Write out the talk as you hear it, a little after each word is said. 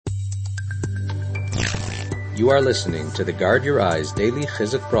You are listening to the Guard Your Eyes Daily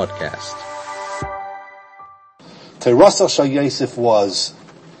Chizuk broadcast. Terasa Shal Yosef was,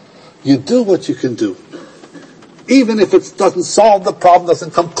 you do what you can do. Even if it doesn't solve the problem,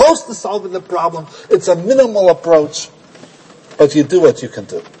 doesn't come close to solving the problem, it's a minimal approach, but you do what you can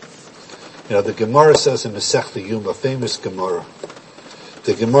do. You know, the Gemara says in Masechta Yuma, a famous Gemara,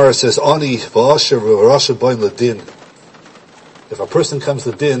 the Gemara says, Ani v'asher v'rasha boin l'din. If a person comes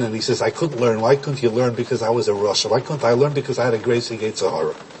to din and he says, I couldn't learn, why couldn't you learn because I was a Rasha? Why couldn't I learn because I had a grace against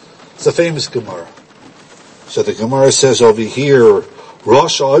Sahara? It's a famous Gemara. So the Gemara says over here,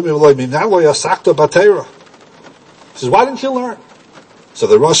 Rasha, he says, why didn't you learn? So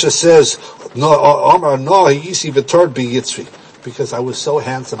the Rasha says, because I was so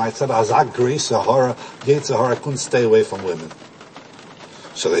handsome, I said, Azak grace Sahara, Yetz Sahara, I couldn't stay away from women.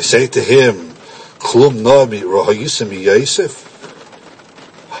 So they say to him, Yosef.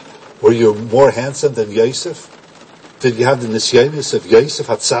 Were you more handsome than Yosef? Did you have the nisyanis of Yosef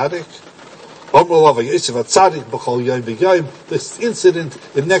Hatzadik? This incident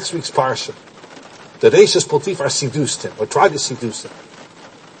in next week's parsha, that Eishes Potiphar seduced him, or tried to seduce him.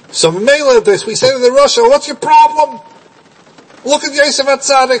 So we say to the Russia, what's your problem? Look at Yosef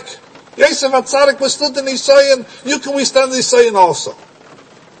Hatzadik. Yosef Hatzadik withstood the Nisayan, you can withstand the Nisayan also.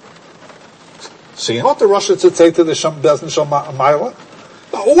 So you know what the Russia should say to the Bezdin Shamayla?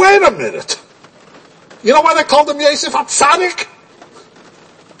 Now, wait a minute. You know why they called him Yosef Hatzadik?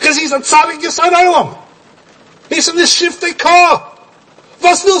 Because he's a tzaddik Yisad Olam. He's in this shiftei kah.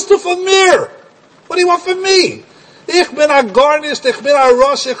 Was willst du von mir? What do you want from me? Ich bin a garnished, ich bin a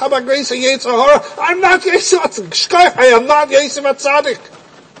rosh, ich hab a grace of Yetz Sahara. I'm not Yosef Hatzadik. I am not Yosef Hatzadik.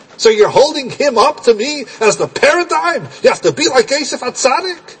 So you're holding him up to me as the paradigm? You have to be like Yosef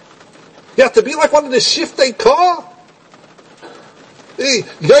Hatzadik? You have to be like one of the shiftei kah?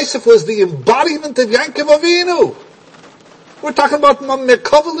 Yosef was the embodiment of Yankov Avinu. We're talking about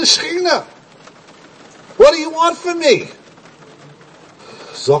Mekavel L'Shechina. What do you want from me?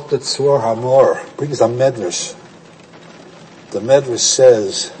 Zoktet Tzur Hamor brings a medrash. The medrash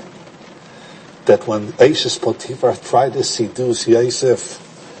says that when Eishes Potiphar tried to seduce Yosef,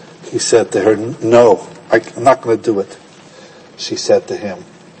 he said to her, no, I'm not going to do it. She said to him,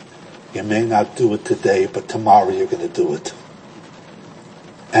 you may not do it today, but tomorrow you're going to do it.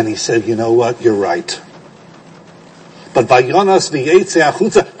 And he said, you know what? You're right. But Vayonas v'yetze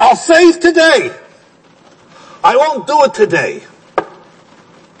achutza, I'll save today. I won't do it today.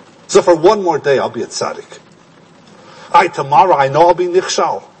 So for one more day, I'll be a tzaddik. Tomorrow I know I'll be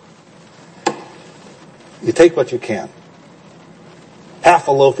nichshal. You take what you can. Half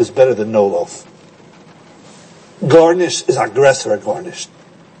a loaf is better than no loaf. Garnish is aggressor garnished.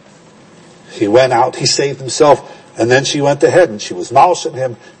 He went out, he saved himself, and then she went ahead and she was malshing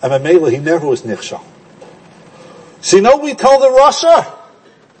him, and Mamela, he never was nichshal. So you know we told the Rasha,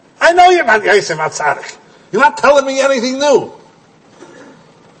 I know you're not Yosef Hatzadik. You're not telling me anything new.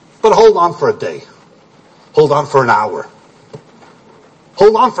 But hold on for a day. Hold on for an hour.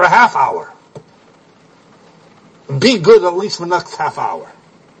 Hold on for a half hour. Be good at least for the next half hour.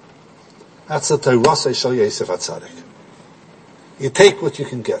 That's the Terasa Shal Yosef Hatzadik. You take what you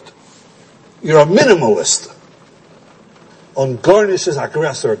can get. You're a minimalist. Ungarnished is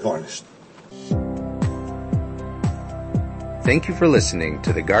aggressor garnished. Thank you for listening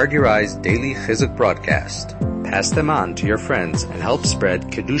to the Guard Your Eyes Daily Chizuk broadcast. Pass them on to your friends and help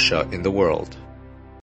spread Kedusha in the world.